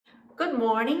Good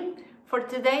morning. For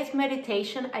today's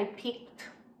meditation, I picked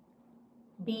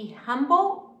be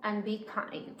humble and be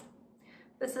kind.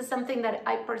 This is something that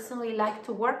I personally like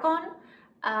to work on,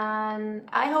 and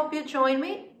I hope you join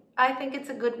me. I think it's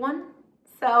a good one.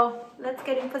 So let's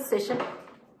get in position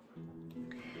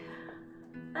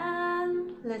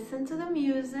and listen to the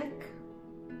music.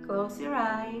 Close your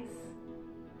eyes.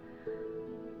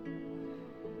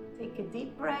 Take a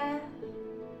deep breath.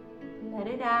 Let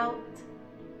it out.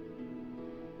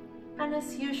 And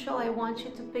as usual, I want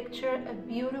you to picture a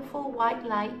beautiful white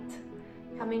light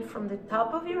coming from the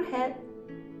top of your head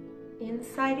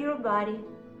inside your body.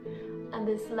 And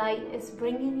this light is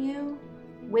bringing you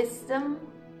wisdom,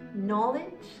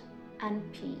 knowledge, and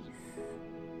peace.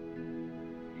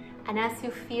 And as you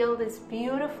feel this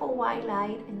beautiful white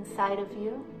light inside of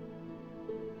you,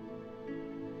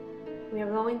 we are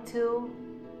going to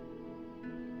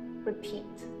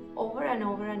repeat over and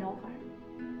over and over.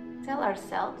 Tell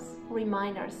ourselves,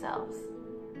 remind ourselves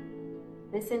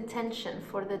this intention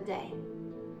for the day.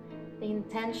 The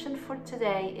intention for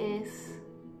today is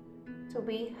to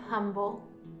be humble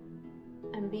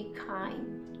and be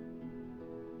kind.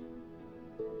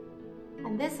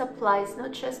 And this applies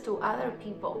not just to other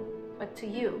people, but to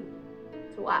you,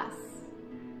 to us.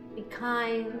 Be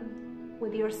kind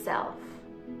with yourself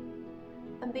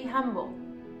and be humble.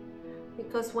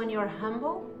 Because when you're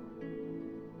humble,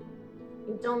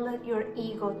 you don't let your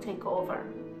ego take over.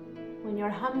 When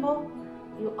you're humble,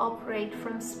 you operate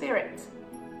from spirit,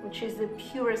 which is the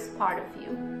purest part of you.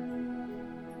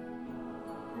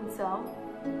 And so,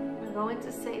 we're going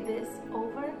to say this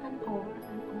over and over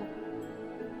and over.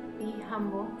 Be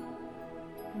humble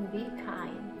and be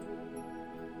kind.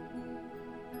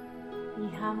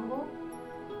 Be humble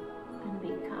and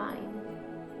be kind.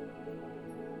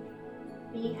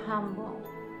 Be humble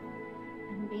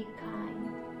and be kind.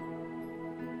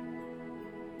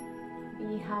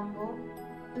 Be humble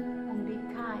and be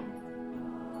kind.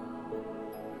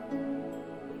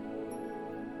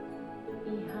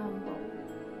 Be humble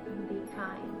and be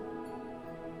kind.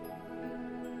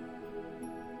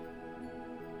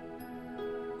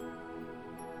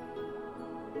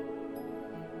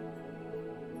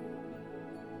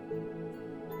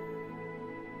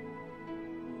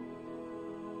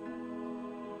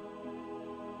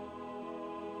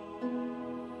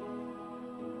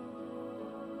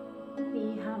 Be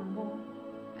humble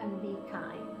and be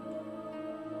kind.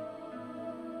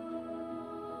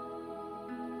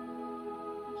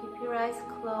 Keep your eyes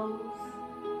closed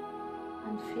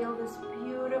and feel this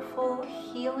beautiful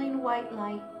healing white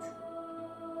light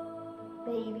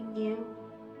bathing you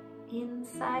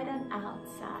inside and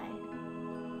outside.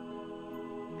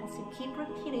 As you keep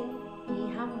repeating,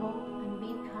 be humble and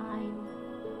be kind,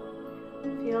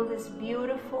 feel this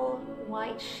beautiful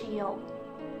white shield.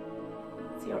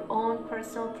 It's your own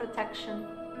personal protection.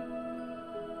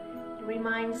 It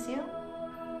reminds you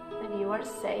that you are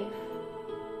safe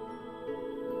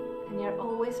and you're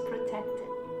always protected.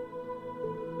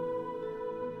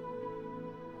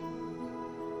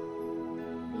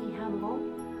 Be humble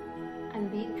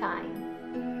and be kind.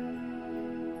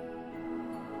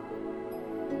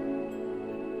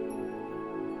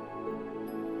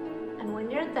 And when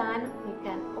you're done, you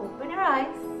can open your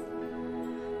eyes,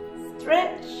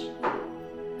 stretch,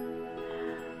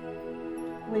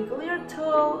 wiggle your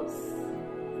toes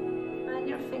and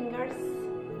your fingers.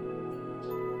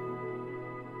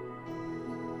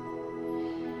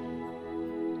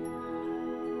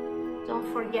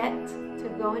 Don't forget to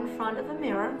go in front of the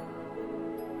mirror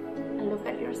and look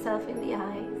at yourself in the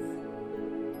eyes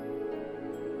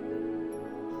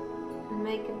and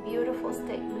make a beautiful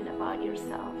statement about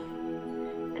yourself.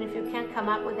 And if you can't come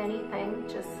up with anything,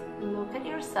 just look at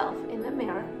yourself in the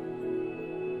mirror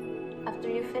after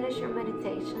you finish your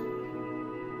meditation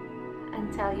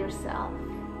and tell yourself,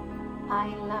 I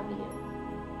love you.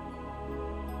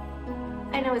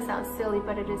 I know it sounds silly,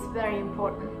 but it is very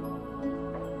important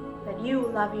that you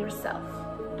love yourself.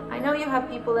 I know you have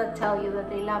people that tell you that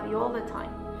they love you all the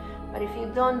time, but if you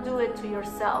don't do it to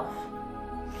yourself,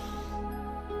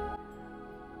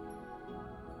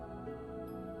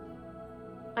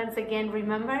 once again,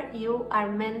 remember, you are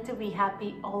meant to be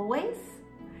happy always.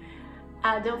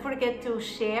 Don't forget to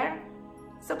share,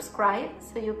 subscribe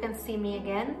so you can see me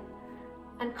again,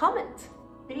 and comment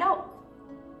below.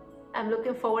 I'm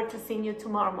looking forward to seeing you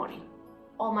tomorrow morning.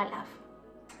 All my love.